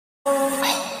Hello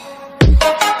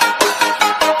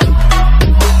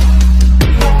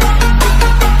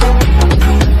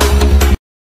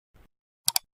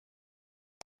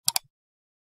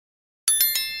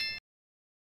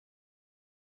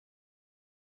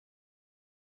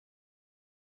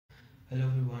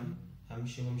everyone, I'm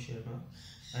Shivam Sharma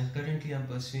and currently I'm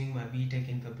pursuing my BTech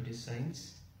in Computer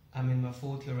Science. I'm in my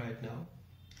fourth year right now.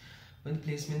 When the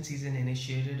placement season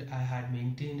initiated, I had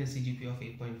maintained a CGPA of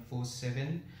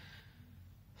 8.47.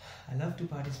 I love to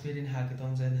participate in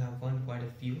hackathons and have won quite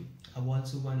a few. I've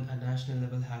also won a national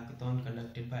level hackathon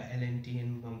conducted by L&T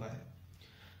in Mumbai.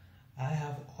 I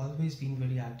have always been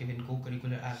very active in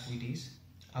co-curricular activities.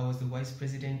 I was the vice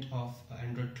president of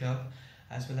Android Club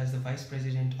as well as the vice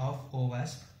president of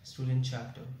OWASP student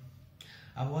chapter.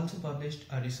 I've also published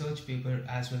a research paper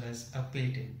as well as a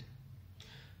patent.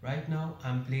 Right now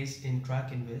I'm placed in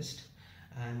TrakInvest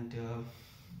and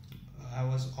I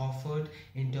was offered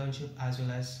internship as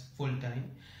well as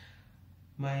full-time.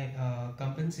 My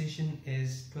compensation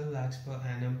is 12 lakhs per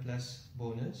annum plus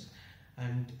bonus,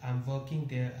 and I'm working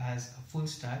there as a full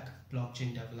stack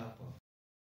blockchain developer.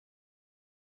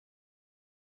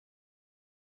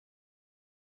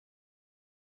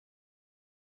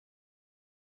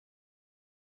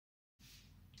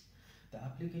 The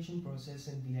application process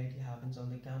in VIT happens on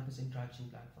the campus interaction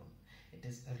platform. It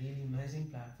is a really amazing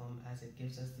platform as it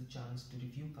gives us the chance to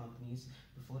review companies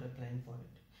before applying for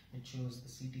it. It shows the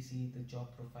CTC, the job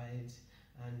profiles,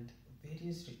 and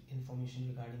various information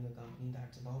regarding a company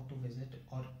that's about to visit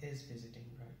or is visiting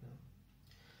right now.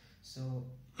 So,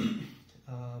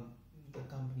 the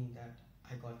company that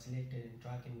I got selected in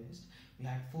TrakInvest, we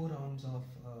had 4 rounds of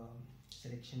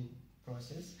selection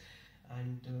process,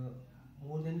 and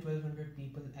more than 1200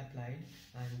 people applied,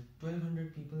 and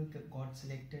 1200 people got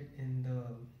selected in the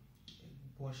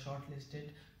was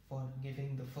shortlisted for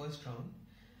giving the first round,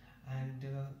 and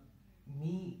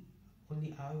me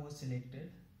only I was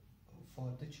selected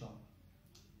for the job.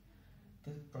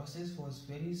 The process was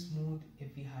very smooth.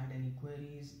 If we had any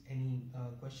queries, any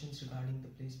questions regarding the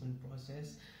placement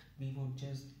process, we would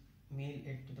just mail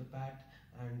it to the PAT,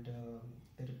 and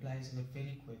the replies were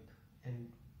very quick,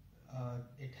 and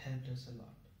it helped us a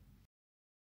lot.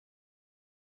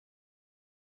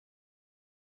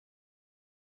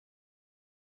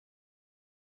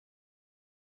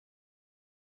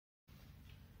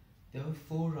 There were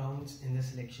 4 rounds in the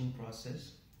selection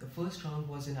process. The first round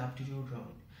was an aptitude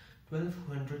round.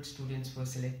 1200 students were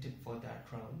selected for that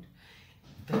round.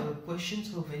 The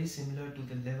questions were very similar to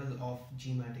the level of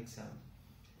GMAT exam,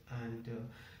 and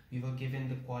we were given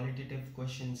the qualitative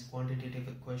questions, quantitative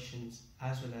questions,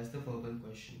 as well as the verbal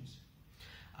questions.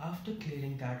 After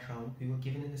clearing that round, we were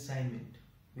given an assignment.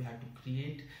 We had to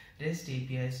create REST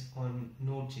APIs on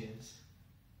Node.js.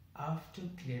 After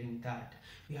clearing that,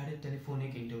 we had a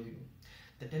telephonic interview.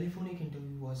 The telephonic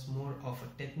interview was more of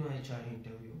a techno HR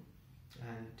interview,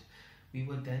 and we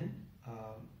were then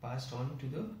passed on to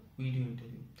the video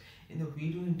interview. In the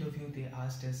video interview, they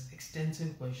asked us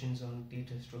extensive questions on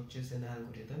data structures and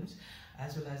algorithms,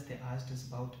 as well as they asked us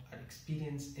about our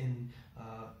experience in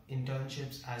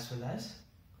internships as well as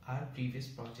our previous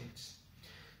projects.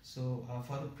 So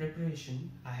for the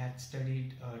preparation, I had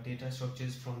studied data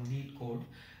structures from lead code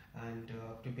and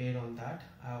prepared on that.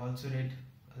 I also read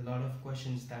a lot of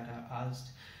questions that are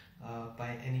asked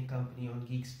by any company on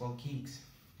Geeks for Geeks.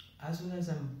 As well as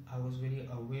I was very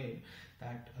aware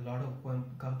that a lot of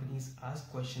companies ask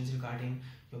questions regarding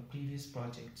your previous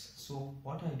projects. So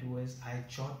what I do is I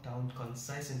jot down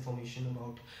concise information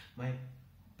about my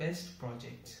best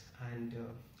projects, and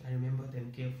I remember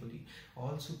them carefully. I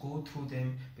also go through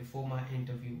them before my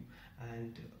interview,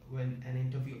 and when an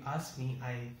interview asks me,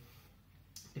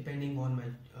 depending on my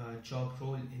job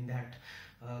role in that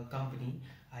company,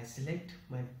 I select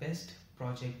my best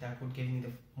project that would give me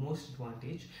the most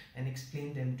advantage and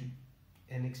explain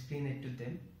it to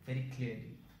them very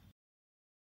clearly.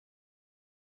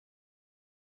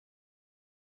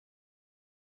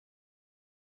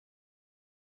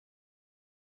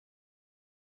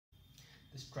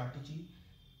 The strategy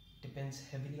depends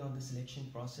heavily on the selection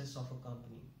process of a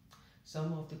company.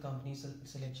 Some of the company's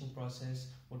selection process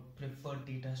would prefer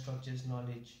data structures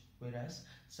knowledge, whereas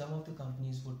some of the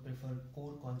companies would prefer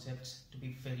core concepts to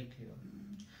be very clear.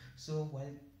 So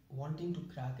while wanting to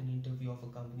crack an interview of a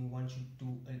company, one should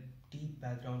do a deep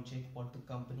background check what the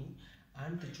company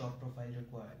and the job profile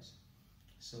requires.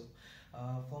 So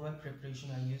for my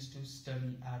preparation, I used to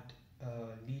study at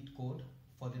lead code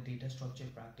for the data structure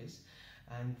practice,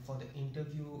 and for the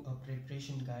interview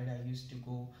preparation guide, I used to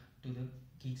go to the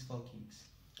Geeks for Geeks.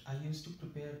 I used to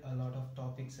prepare a lot of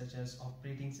topics such as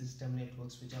operating system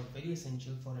networks, which are very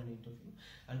essential for an interview.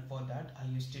 And for that, I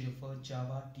used to refer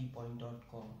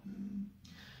java.tpoint.com.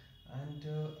 And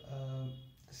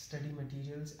study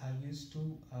materials, I used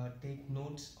to take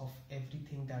notes of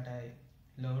everything that I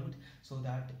learned, so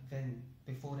that when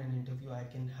before an interview I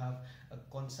can have a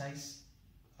concise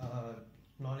uh,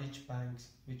 knowledge banks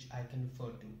which I can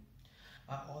refer to.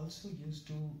 I also used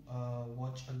to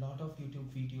watch a lot of YouTube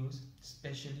videos,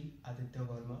 especially Aditya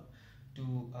Verma,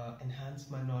 to enhance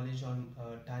my knowledge on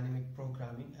dynamic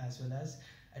programming as well as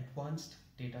advanced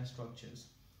data structures.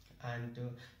 And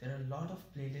there are a lot of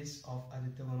playlists of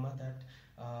Aditya Verma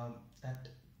that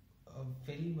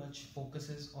very much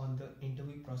focuses on the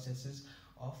interview processes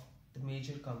of the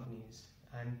major companies,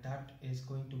 and that is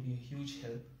going to be a huge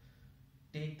help.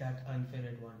 Take that unfair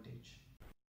advantage.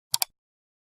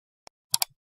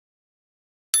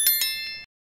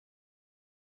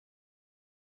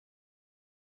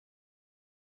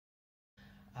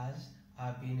 As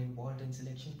I've been involved in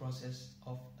selection process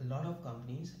of a lot of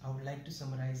companies, I would like to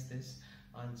summarize this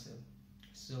answer.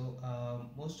 So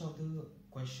most of the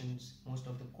questions, most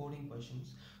of the coding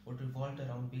questions would revolve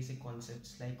around basic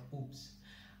concepts like OOPS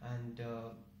and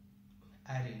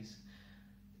arrays.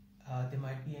 There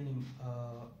might be an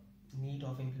need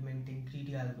of implementing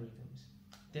greedy algorithms.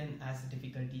 Then as the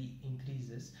difficulty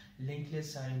increases, linked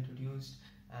lists are introduced,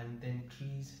 and then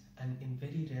trees, and in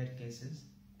very rare cases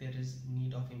there is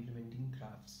need of implementing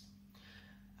graphs.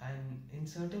 And in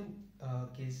certain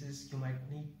cases you might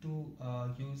need to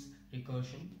use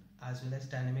recursion as well as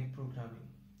dynamic programming.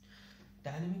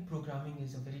 Dynamic programming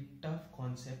is a very tough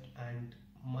concept, and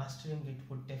mastering it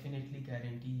would definitely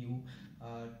guarantee you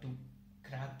to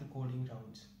crack the coding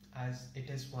rounds, as it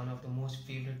is one of the most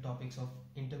favorite topics of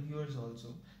interviewers also,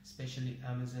 especially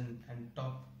Amazon and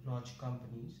top notch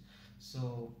companies.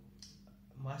 So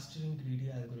mastering greedy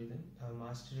algorithms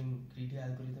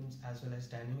as well as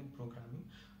dynamic programming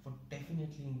would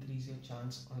definitely increase your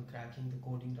chance on cracking the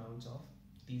coding rounds of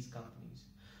these companies.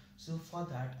 So for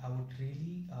that, I would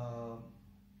really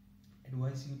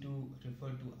advise you to refer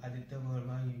to Aditya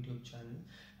Verma YouTube channel,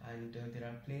 and there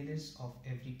are playlists of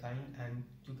every kind, and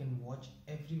you can watch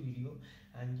every video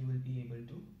and you will be able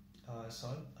to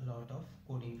solve a lot of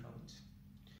coding rounds.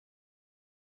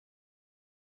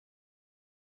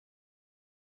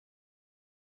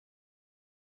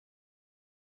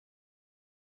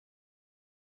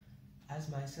 As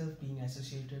myself being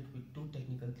associated with two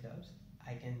technical clubs,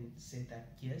 I can say that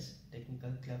yes,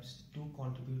 technical clubs do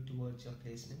contribute towards your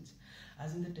placements.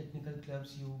 As in the technical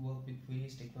clubs, you work with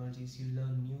various technologies, you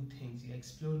learn new things, you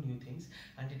explore new things,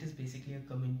 and it is basically a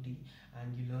community.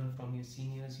 And you learn from your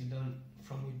seniors, you learn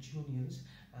from your juniors,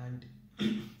 and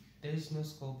there is no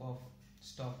scope of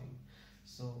stopping.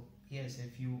 So yes,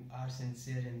 if you are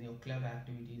sincere in your club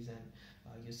activities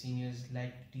and your seniors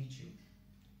like to teach you,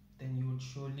 then you would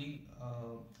surely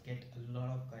get a lot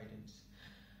of guidance.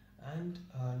 And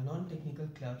non-technical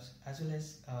clubs, as well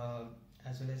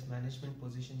as management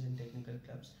positions in technical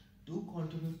clubs, do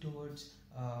contribute towards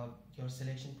your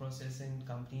selection process in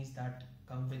companies that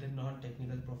come with a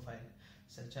non-technical profile,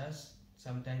 such as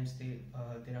sometimes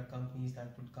there are companies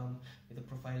that would come with a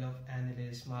profile of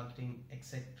analyst, marketing,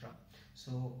 etc.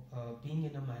 So being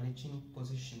in a managing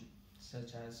position,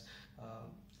 such as uh,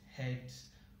 heads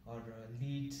or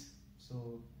leads,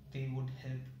 so they would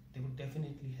help, they would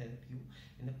definitely help you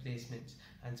in the placements,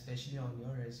 and especially on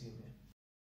your resume.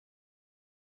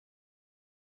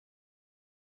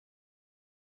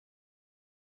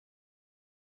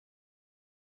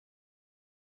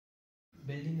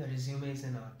 Building a resume is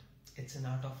an art. It's an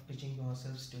art of pitching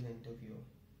yourselves to the interviewer.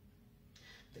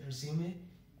 The resume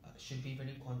should be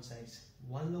very concise.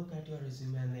 One look at your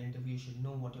resume and the interviewer should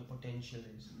know what your potential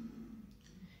is.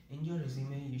 In your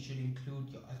resume, you should include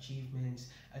your achievements,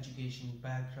 education,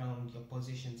 background, your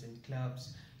positions in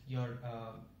clubs, your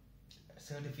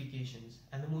certifications,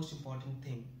 and the most important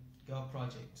thing, your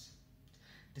projects.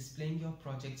 Displaying your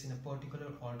projects in a particular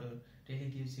order really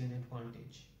gives you an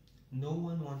advantage. No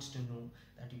one wants to know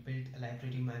that you built a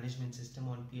library management system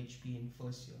on PHP in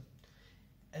first year.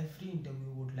 Every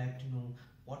interviewer would like to know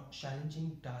what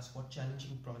challenging task, what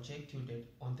challenging project you did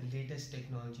on the latest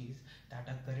technologies that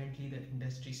are currently the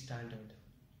industry standard.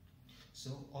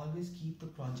 So always keep the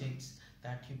projects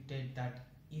that you did, that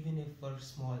even if were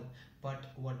small but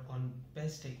were on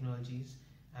best technologies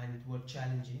and were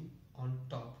challenging, on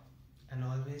top, and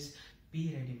always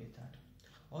be ready with that.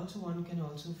 Also, one can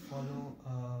also follow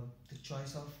the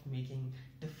choice of making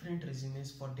different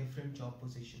resumes for different job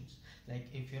positions. Like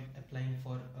if you're applying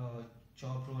for a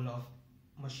job role of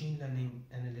machine learning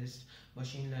analyst,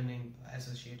 machine learning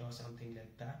associate, or something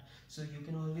like that. So you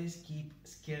can always keep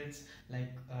skills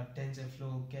like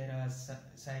TensorFlow, Keras,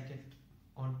 Scikit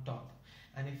on top.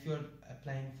 And if you're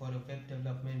applying for a web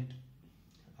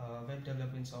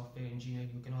development software engineer,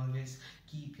 you can always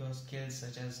keep your skills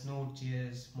such as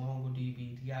Node.js,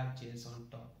 MongoDB, React.js on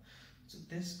top. So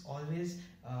this always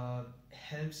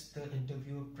helps the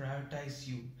interviewer prioritize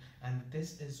you, and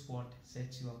this is what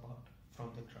sets you apart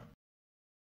from the crowd.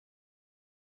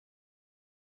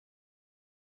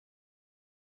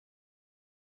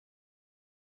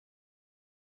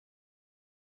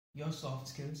 Your soft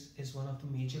skills is one of the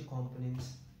major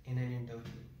components in an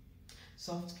interview.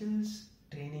 Soft skills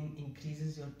training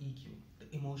increases your EQ,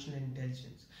 the emotional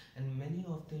intelligence, and many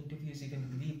of the interviews even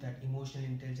believe that emotional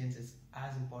intelligence is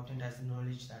as important as the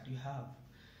knowledge that you have.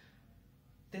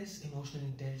 This emotional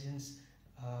intelligence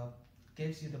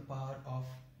gives you the power of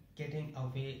getting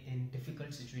away in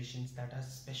difficult situations that are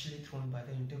specially thrown by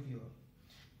the interviewer.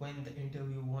 When the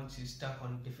interviewer wants you stuck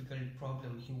on a difficult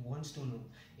problem, he wants to know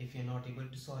if you're not able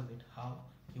to solve it, how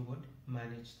you would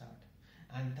manage that.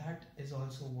 And that is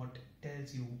also what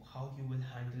tells you how you will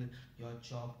handle your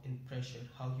job in pressure,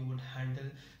 how you would handle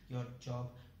your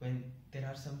job when there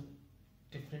are some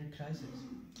different crises.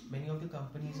 Many of the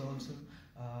companies also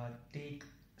take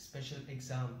special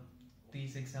exam.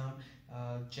 These exam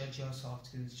judge your soft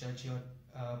skills, judge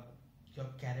your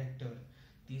character.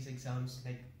 These exams,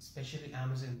 like especially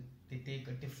Amazon, they take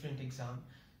a different exam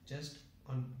just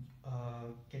on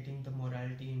getting the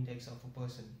morality index of a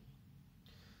person.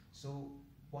 So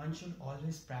one should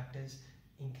always practice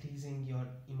increasing your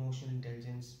emotional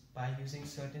intelligence by using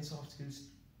certain soft skills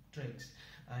tricks,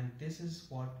 and this is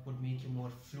what would make you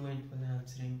more fluent when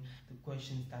answering the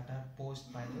questions that are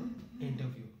posed by the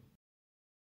interview.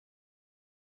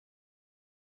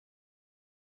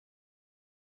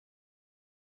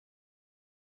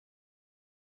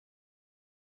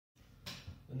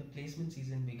 When the placement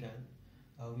season began,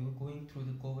 we were going through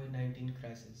the COVID-19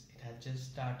 crisis. It had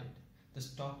just started. The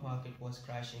stock market was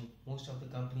crashing. Most of the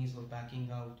companies were backing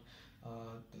out.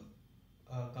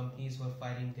 The companies were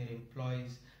firing their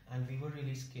employees, and we were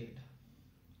really scared.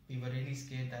 We were really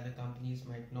scared that the companies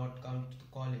might not come to the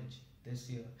college this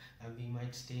year and we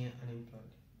might stay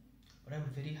unemployed. But I'm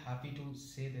very happy to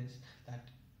say this, that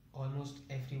almost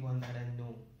everyone that I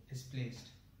know is placed.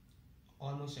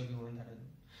 Almost everyone that I know.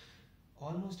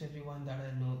 Almost everyone that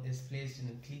I know is placed in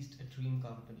at least a dream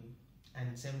company.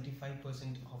 And 75%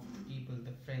 of the people,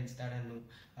 the friends that I know,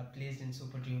 are placed in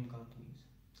super dream companies.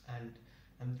 And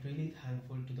I'm really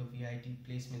thankful to the VIT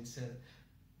placement cell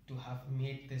to have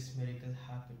made this miracle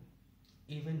happen.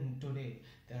 Even today,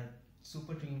 there are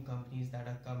super dream companies that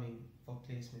are coming for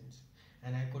placements,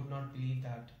 and I could not believe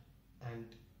that. And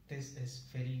this is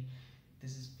very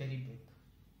big.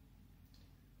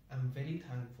 I'm very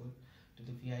thankful to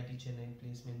the VIT Chennai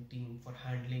placement team for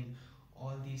handling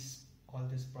all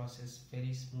this process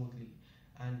very smoothly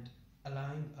and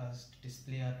allowing us to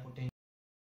display our potential.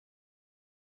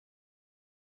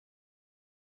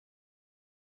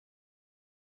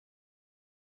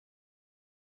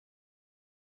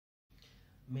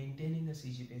 Maintaining a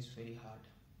CGPA is very hard.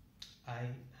 I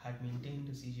had maintained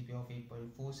a CGPA of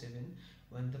 8.47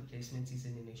 when the placement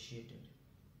season initiated.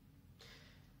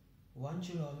 One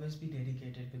should always be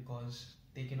dedicated because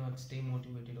they cannot stay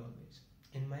motivated always.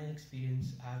 In my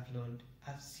experience,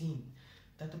 I've seen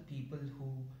that the people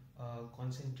who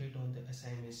concentrate on the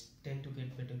assignments tend to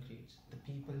get better grades. The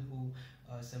people who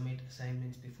submit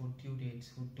assignments before due dates,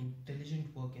 who do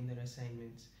diligent work in their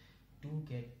assignments, do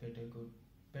get better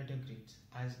grades,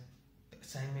 as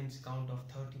assignments count of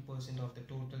 30% of the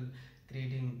total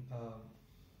grading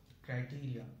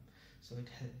criteria, so it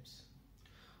helps.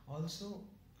 Also,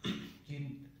 you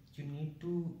need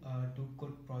to do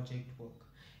good project work.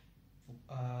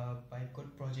 By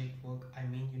good project work, I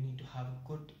mean you need to have a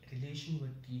good relation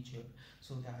with teacher,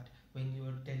 so that when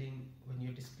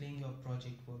you're displaying your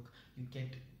project work, you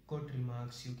get good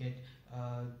remarks, you get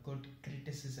good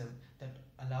criticism that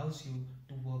allows you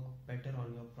to work better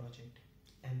on your project.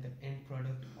 And the end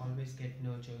product always get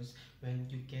nurtures when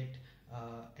you get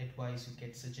advice, you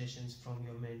get suggestions from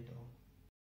your mentor.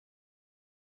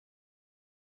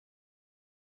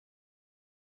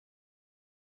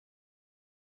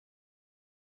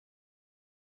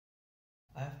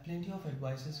 I have plenty of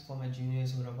advices for my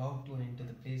juniors who are about to enter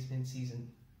the placement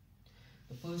season.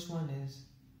 The first one is,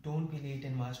 don't be late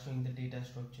in mastering the data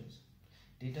structures.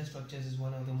 Data structures is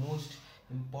one of the most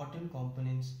important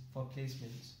components for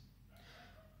placements.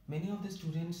 Many of the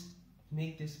students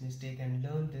make this mistake and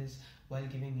learn this while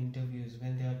giving interviews,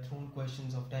 when they are thrown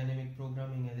questions of dynamic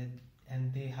programming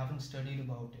and they haven't studied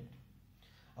about it,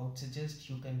 I would suggest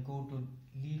you can go to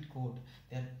Lead Code.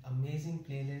 There are amazing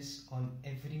playlists on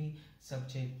every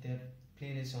subject. There are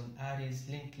playlists on arrays,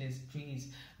 linked lists,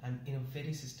 trees, and in a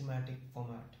very systematic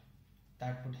format.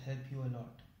 That would help you a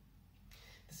lot.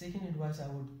 The second advice I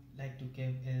would like to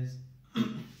give is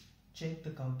check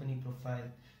the company profile,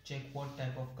 check what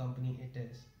type of company it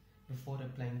is before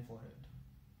applying for it.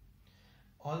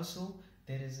 Also,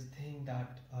 there is a thing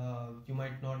that you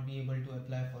might not be able to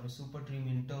apply for a super dream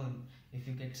intern if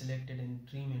you get selected in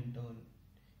dream intern.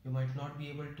 You might not be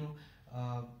able to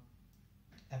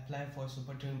apply for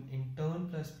super dream intern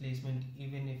plus placement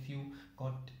even if you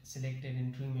got selected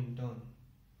in dream intern.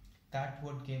 That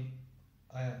would give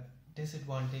a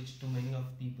disadvantage to many of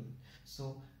people.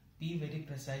 So be very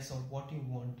precise of what you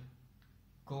want.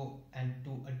 Go and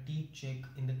do a deep check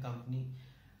in the company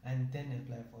and then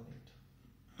apply for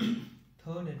it.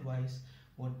 Third advice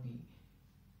would be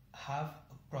have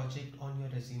a project on your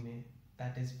resume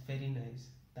that is very nice,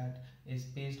 that is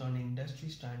based on industry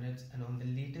standards and on the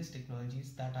latest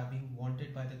technologies that are being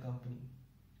wanted by the company.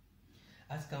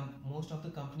 As most of the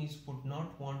companies would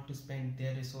not want to spend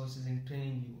their resources in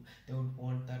training you, they would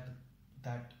want that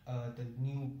the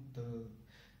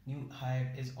new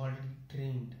hire is already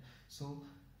trained. So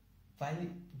while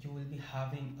you will be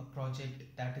having a project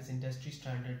that is industry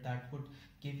standard, that would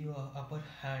give you an upper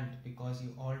hand because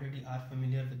you already are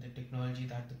familiar with the technology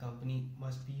that the company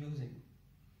must be using.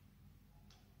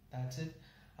 That's it.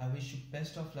 I wish you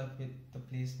best of luck with the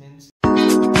placements.